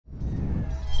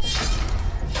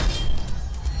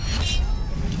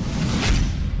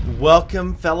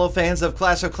Welcome, fellow fans of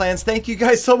Clash of Clans. Thank you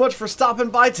guys so much for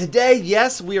stopping by today.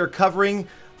 Yes, we are covering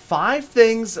 5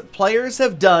 things players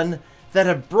have done that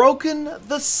have broken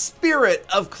the spirit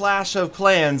of Clash of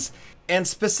Clans. And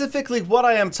specifically what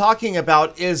I am talking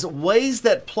about is ways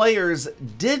that players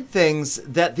did things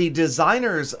that the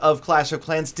designers of Clash of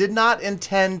Clans did not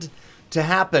intend to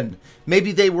happen.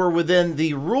 Maybe they were within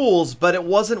the rules, but it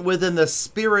wasn't within the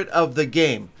spirit of the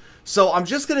game. So I'm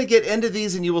just going to get into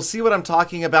these and you will see what I'm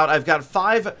talking about. I've got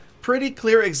 5 pretty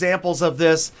clear examples of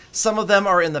this. Some of them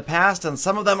are in the past and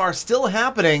some of them are still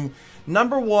happening.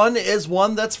 Number 1 is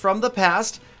one that's from the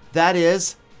past. That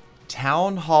is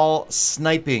Town Hall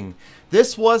sniping.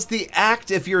 This was the act,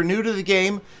 if you're new to the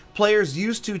game, players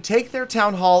used to take their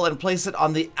Town Hall and place it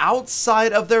on the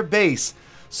outside of their base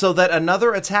so that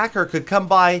another attacker could come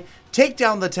by, take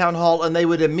down the Town Hall, and they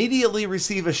would immediately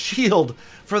receive a shield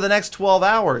for the next 12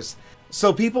 hours.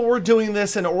 So people were doing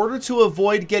this in order to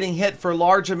avoid getting hit for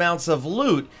large amounts of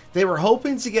loot. They were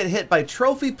hoping to get hit by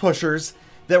trophy pushers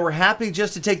that were happy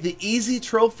just to take the easy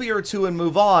trophy or 2 and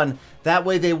move on. That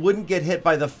way they wouldn't get hit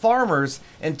by the farmers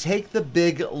and take the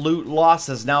big loot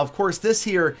losses. Now, of course, this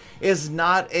here is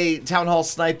not a Town Hall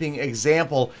sniping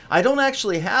example. I don't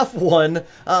actually have one.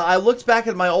 I looked back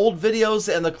at my old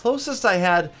videos and the closest I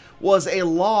had was a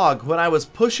log when I was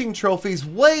pushing trophies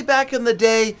way back in the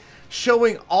day,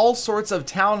 showing all sorts of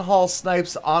Town Hall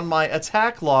snipes on my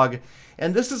attack log.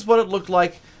 And this is what it looked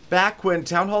like back when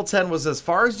Town Hall 10 was as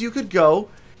far as you could go.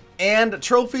 And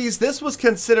trophies, this was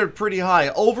considered pretty high,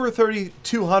 over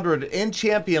 3,200 in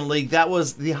Champion League. That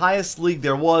was the highest league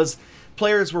there was.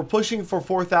 Players were pushing for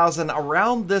 4,000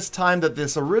 around this time that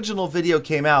this original video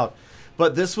came out.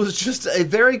 But this was just a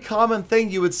very common thing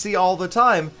you would see all the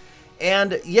time.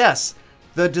 And yes,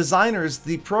 the designers,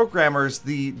 the programmers,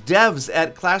 the devs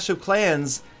at Clash of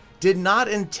Clans did not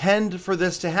intend for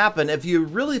this to happen. If you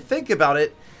really think about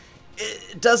it,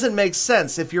 it doesn't make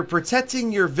sense. If you're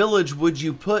protecting your village, would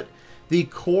you put the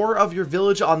core of your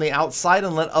village on the outside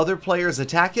and let other players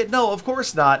attack it? No, of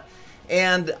course not.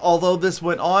 And although this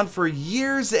went on for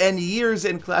years and years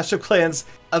in Clash of Clans,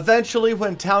 eventually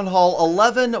when Town Hall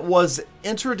 11 was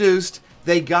introduced,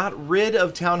 they got rid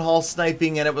of Town Hall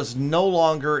sniping and it was no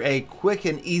longer a quick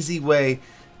and easy way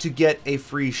to get a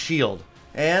free shield.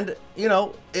 And, you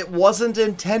know, it wasn't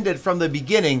intended from the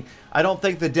beginning. I don't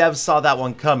think the devs saw that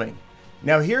one coming.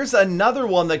 Now here's another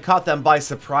one that caught them by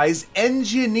surprise: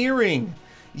 engineering.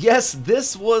 Yes,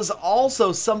 this was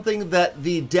also something that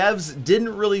the devs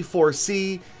didn't really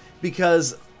foresee,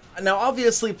 because now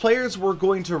obviously players were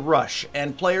going to rush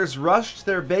and players rushed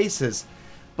their bases.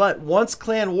 But once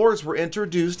clan wars were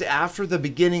introduced after the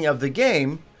beginning of the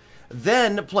game,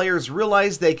 then players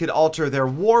realized they could alter their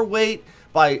war weight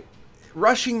by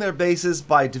rushing their bases,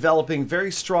 by developing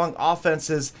very strong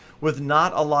offenses with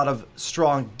not a lot of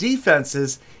strong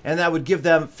defenses, and that would give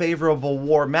them favorable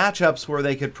war matchups where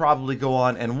they could probably go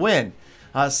on and win.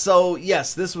 So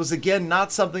yes, this was again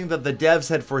not something that the devs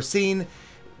had foreseen.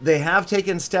 They have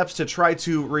taken steps to try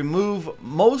to remove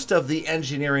most of the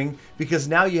engineering, because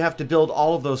now you have to build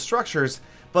all of those structures.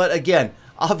 But again,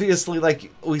 obviously,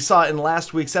 like we saw in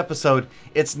last week's episode,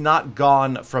 it's not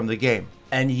gone from the game.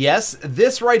 And yes,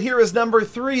 this right here is number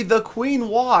 3, the Queen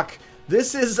Walk.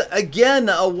 This is, again,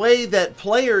 a way that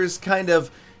players kind of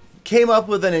came up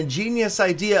with an ingenious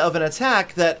idea of an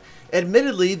attack that,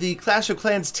 admittedly, the Clash of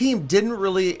Clans team didn't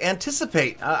really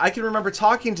anticipate. I can remember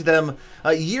talking to them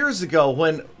years ago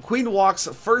when Queen Walks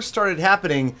first started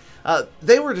happening.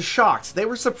 They were just shocked. They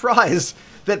were surprised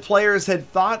that players had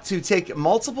thought to take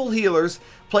multiple healers,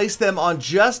 place them on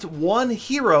just one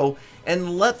hero,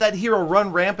 and let that hero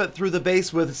run rampant through the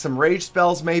base with some rage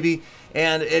spells maybe.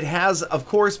 And it has, of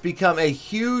course, become a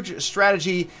huge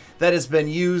strategy that has been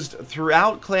used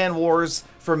throughout clan wars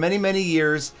for many, many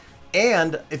years.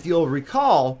 And if you'll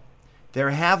recall,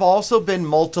 there have also been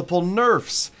multiple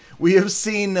nerfs. We have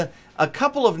seen a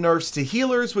couple of nerfs to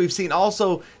healers. We've seen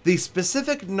also the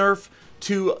specific nerf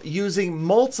to using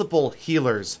multiple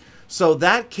healers. So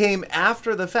that came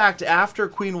after the fact, after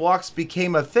Queen Walks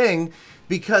became a thing,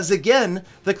 because again,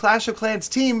 the Clash of Clans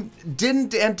team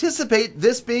didn't anticipate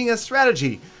this being a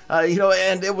strategy.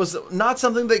 And it was not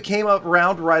something that came up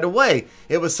around right away.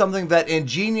 It was something that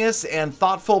ingenious and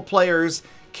thoughtful players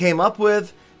came up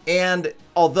with, and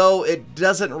although it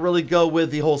doesn't really go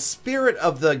with the whole spirit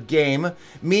of the game,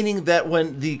 meaning that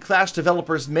when the Clash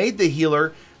developers made the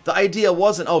healer, The idea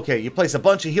wasn't, okay, you place a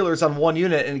bunch of healers on one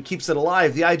unit and it keeps it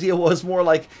alive. The idea was more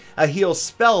like a heal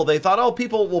spell. They thought, oh,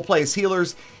 people will place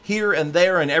healers here and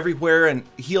there and everywhere and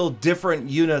heal different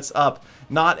units up.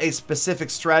 Not a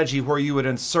specific strategy where you would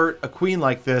insert a queen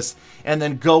like this and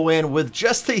then go in with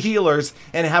just the healers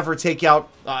and have her take out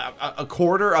a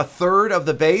quarter, a third of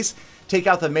the base, take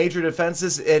out the major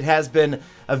defenses. It has been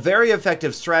a very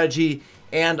effective strategy.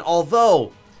 And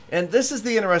although, and this is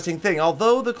the interesting thing,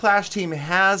 although the Clash team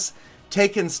has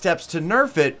taken steps to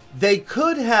nerf it, they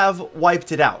could have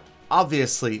wiped it out.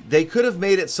 Obviously, they could have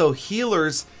made it so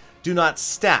healers do not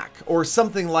stack or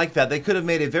something like that. They could have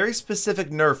made a very specific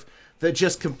nerf that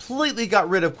just completely got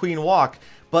rid of Queen Walk.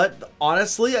 But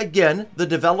honestly, again, the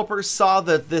developers saw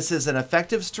that this is an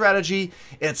effective strategy.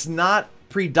 It's not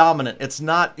predominant. It's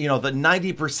not, you know, the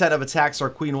 90% of attacks are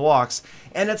Queen Walks,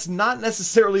 and it's not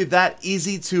necessarily that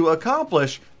easy to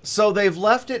accomplish. So they've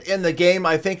left it in the game.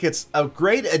 I think it's a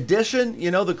great addition. You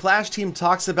know, the Clash team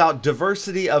talks about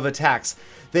diversity of attacks.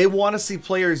 They want to see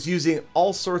players using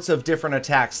all sorts of different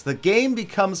attacks. The game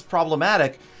becomes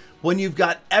problematic when you've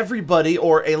got everybody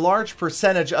or a large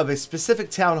percentage of a specific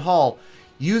town hall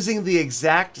using the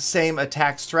exact same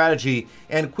attack strategy,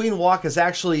 and Queen Walk has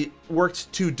actually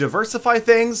worked to diversify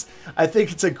things. I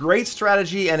think it's a great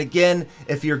strategy, and again,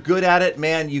 if you're good at it,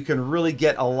 man, you can really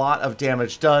get a lot of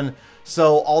damage done.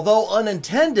 So although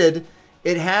unintended,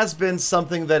 it has been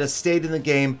something that has stayed in the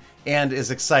game and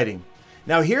is exciting.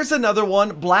 Now here's another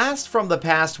one, blast from the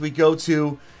past. We go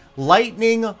to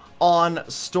lightning on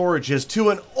storages, to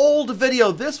an old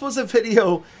video. This was a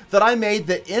video that I made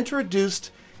that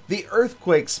introduced the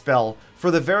earthquake spell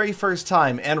for the very first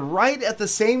time, and right at the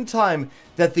same time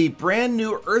that the brand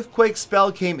new earthquake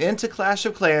spell came into Clash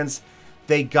of Clans,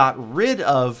 they got rid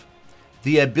of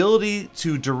the ability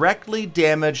to directly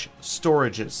damage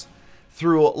storages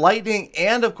through lightning,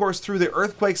 and of course through the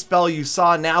earthquake spell. You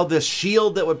saw now this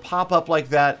shield that would pop up like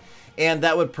that, and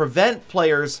that would prevent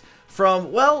players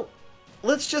from, well,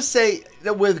 let's just say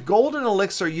that with Golden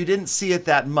Elixir, you didn't see it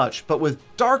that much. But with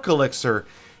Dark Elixir,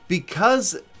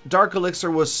 because Dark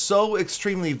Elixir was so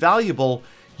extremely valuable,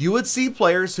 you would see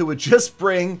players who would just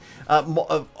bring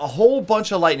a whole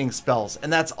bunch of lightning spells.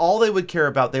 And that's all they would care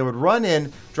about. They would run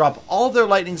in, drop all their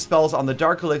lightning spells on the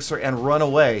Dark Elixir, and run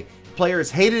away. Players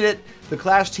hated it. The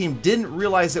Clash team didn't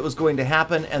realize it was going to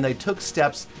happen, and they took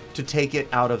steps to take it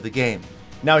out of the game.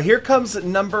 Now here comes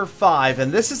number 5,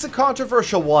 and this is a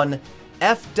controversial one.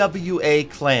 FWA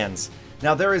clans.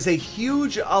 Now there is a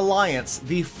huge alliance,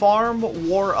 the Farm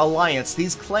War Alliance,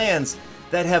 these clans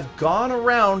that have gone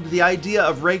around the idea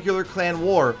of regular clan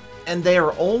war, and they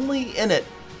are only in it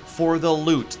for the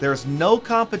loot. There's no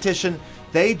competition.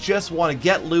 They just want to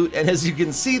get loot, and as you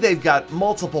can see, they've got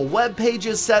multiple web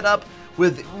pages set up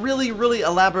with really, really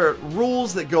elaborate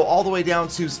rules that go all the way down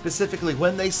to specifically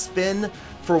when they spin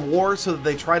for war, so that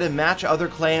they try to match other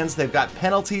clans. They've got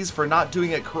penalties for not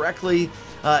doing it correctly,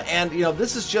 and you know,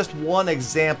 this is just one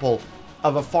example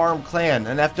of a farm clan,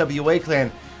 an FWA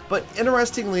clan. But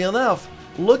interestingly enough,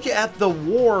 look at the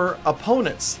war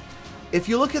opponents. If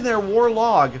you look at their war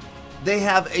log, they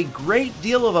have a great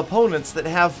deal of opponents that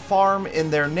have farm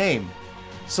in their name.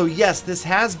 So yes, this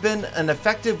has been an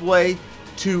effective way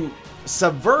to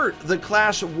subvert the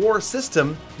Clash war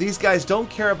system. These guys don't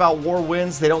care about war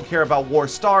wins, they don't care about war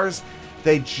stars,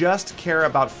 they just care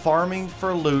about farming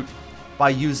for loot by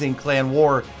using clan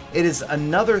war. It is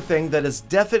another thing that is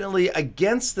definitely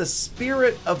against the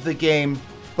spirit of the game,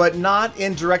 but not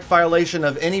in direct violation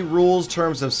of any rules,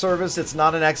 terms of service. It's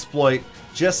not an exploit,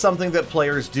 just something that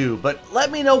players do. But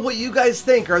let me know what you guys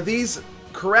think. Are these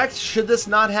correct? Should this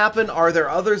not happen? Are there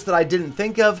others that I didn't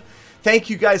think of?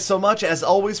 Thank you guys so much, as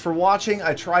always, for watching.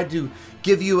 I tried to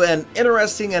give you an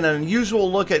interesting and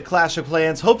unusual look at Clash of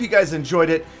Clans. Hope you guys enjoyed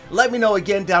it. Let me know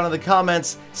again down in the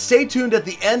comments. Stay tuned at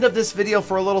the end of this video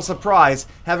for a little surprise.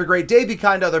 Have a great day, be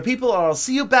kind to other people, and I'll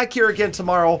see you back here again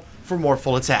tomorrow for more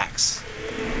full attacks.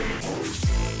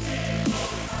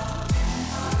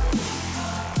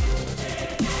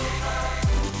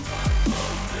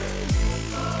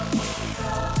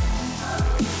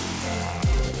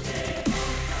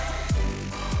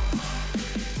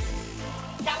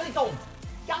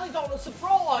 Galadon, a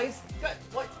surprise!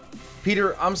 What?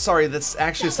 Peter, I'm sorry, that's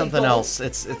actually something else.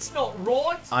 It's not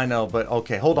right. I know, but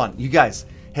okay, hold on. You guys,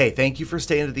 hey, thank you for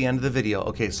staying to the end of the video.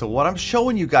 Okay, so what I'm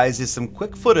showing you guys is some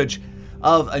quick footage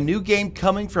of a new game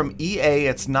coming from EA.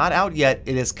 It's not out yet.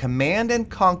 It is Command &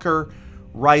 Conquer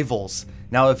Rivals.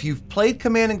 Now, if you've played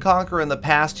Command & Conquer in the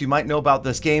past, you might know about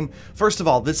this game. First of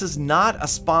all, this is not a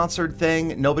sponsored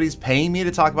thing. Nobody's paying me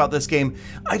to talk about this game.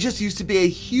 I just used to be a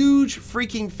huge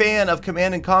freaking fan of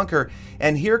Command & Conquer,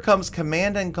 and here comes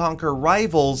Command & Conquer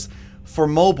Rivals for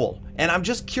mobile. And I'm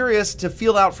just curious to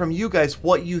feel out from you guys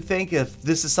what you think, if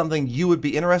this is something you would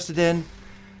be interested in.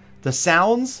 The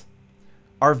sounds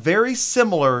are very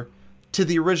similar to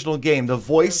the original game. The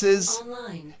voices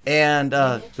and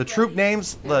the troop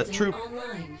names, the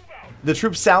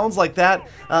troop sounds like that.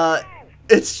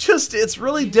 It's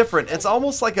really different. It's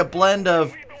almost like a blend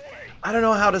of, I don't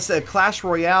know how to say, Clash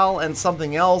Royale and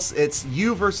something else. It's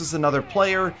you versus another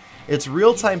player. It's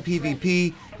real-time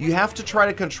PvP. You have to try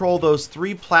to control those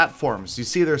 3 platforms. You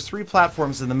see there's 3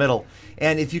 platforms in the middle.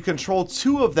 And if you control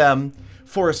 2 of them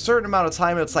for a certain amount of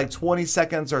time, it's like 20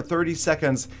 seconds or 30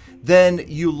 seconds, then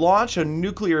you launch a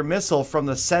nuclear missile from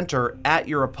the center at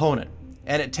your opponent.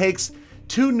 And it takes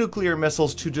 2 nuclear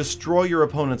missiles to destroy your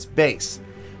opponent's base.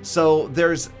 So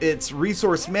it's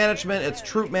resource management, it's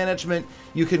troop management.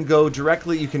 You can go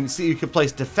directly, you can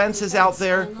place defenses out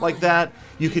there like that.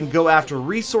 You can go after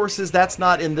resources. That's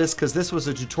not in this because this was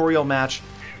a tutorial match.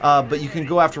 But you can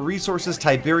go after resources,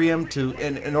 Tiberium,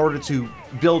 in order to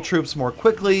build troops more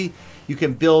quickly. You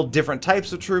can build different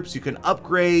types of troops. You can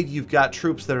upgrade. You've got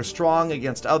troops that are strong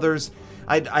against others.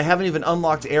 I haven't even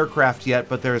unlocked aircraft yet,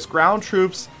 but there's ground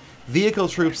troops, vehicle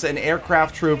troops, and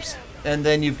aircraft troops. And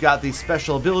then you've got these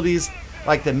special abilities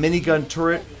like the minigun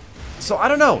turret. So I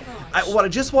don't know. I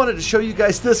just wanted to show you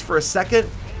guys this for a second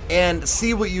and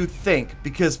see what you think.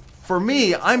 Because for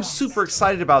me, I'm super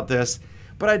excited about this,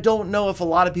 but I don't know if a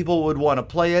lot of people would want to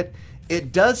play it.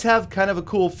 It does have kind of a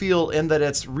cool feel in that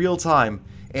it's real time.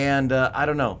 And I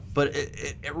don't know, but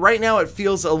right now it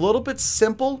feels a little bit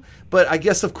simple, but I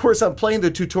guess, of course, I'm playing the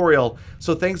tutorial,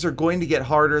 so things are going to get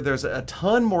harder. There's a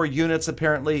ton more units,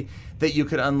 apparently, that you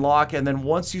can unlock, and then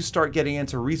once you start getting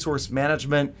into resource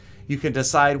management, you can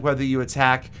decide whether you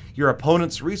attack your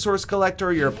opponent's resource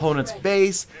collector, your opponent's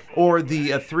base, or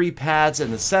the 3 pads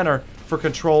in the center for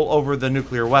control over the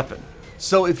nuclear weapon.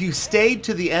 So if you stayed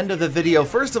to the end of the video,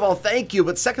 first of all, thank you.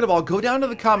 But second of all, go down to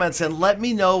the comments and let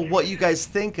me know what you guys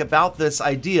think about this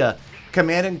idea.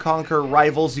 Command & Conquer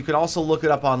Rivals. You can also look it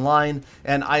up online.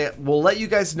 And I will let you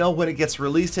guys know when it gets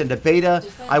released into beta.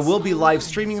 I will be live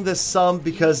streaming this some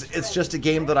because it's just a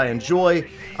game that I enjoy.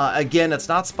 Again, it's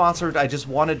not sponsored. I just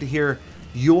wanted to hear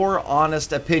your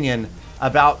honest opinion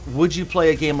about, would you play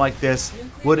a game like this?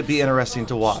 Would it be interesting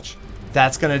to watch?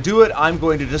 That's going to do it. I'm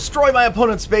going to destroy my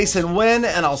opponent's base and win,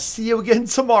 and I'll see you again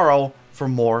tomorrow for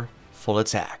more Full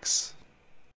Attacks.